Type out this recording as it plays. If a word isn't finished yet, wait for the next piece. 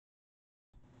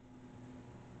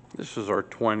This is our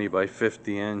 20 by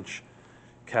 50 inch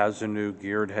Cazeneuve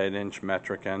geared head inch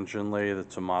metric engine lathe.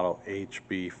 It's a model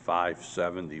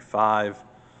HB575.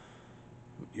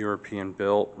 European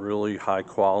built, really high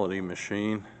quality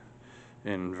machine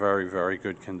in very, very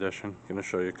good condition. I'm going to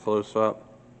show you a close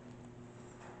up.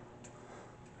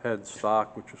 Head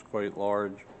stock, which is quite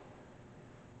large.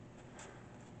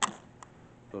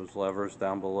 Those levers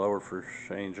down below are for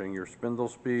changing your spindle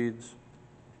speeds.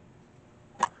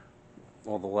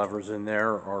 All the levers in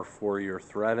there are for your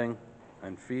threading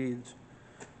and feeds.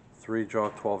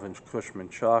 3-jaw 12-inch Cushman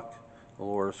chuck,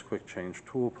 Aloris quick change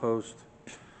tool post.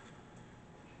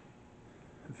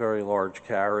 Very large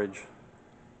carriage.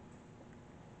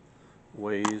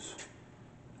 Weighs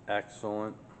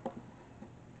excellent.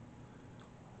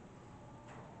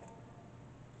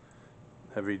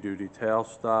 Heavy duty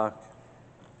tailstock.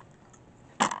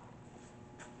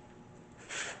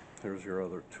 Here's your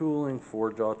other tooling,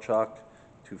 4-jaw chuck,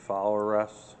 2 follower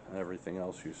rests, and everything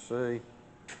else you see.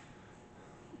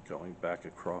 Going back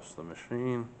across the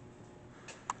machine.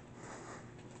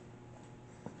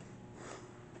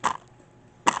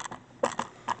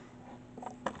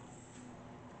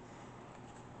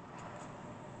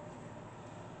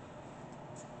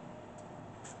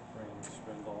 Bring the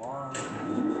spindle on.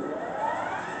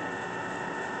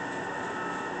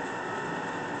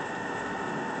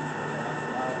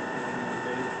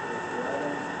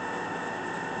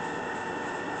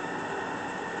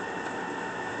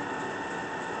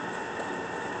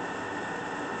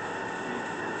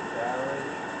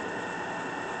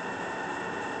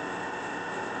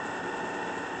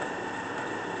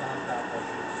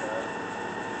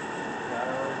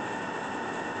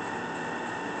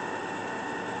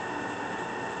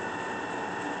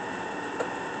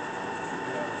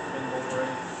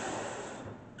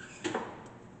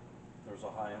 There's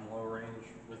a high and low range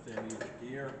within each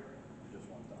gear. You just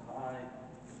want the high.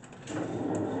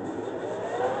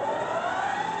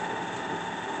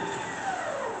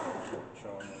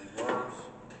 Showing reverse.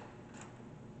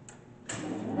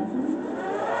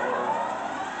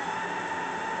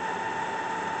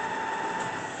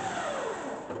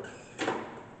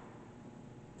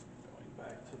 Going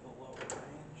back to the lower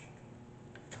range.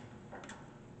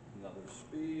 Another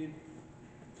speed.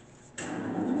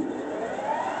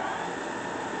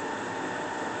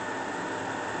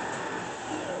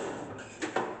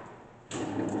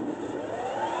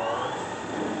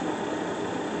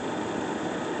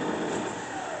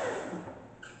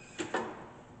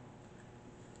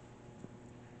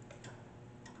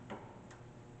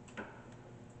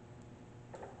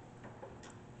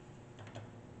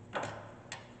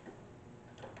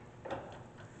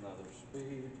 Another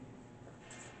speed.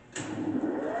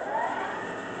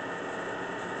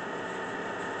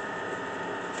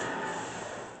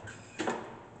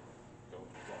 Go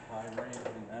to the high range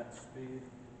in that speed.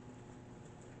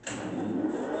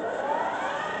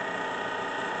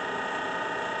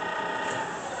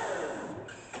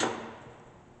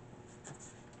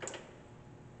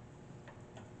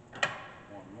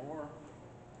 One more.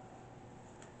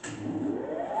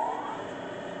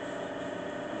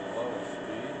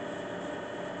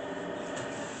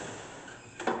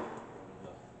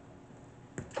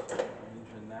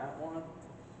 That one.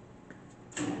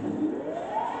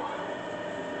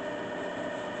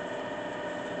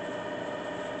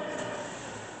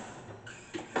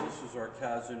 This is our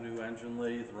Cazeneuve engine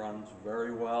lathe. Runs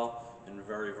very well in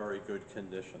very, very good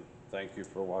condition. Thank you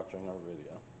for watching our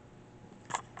video.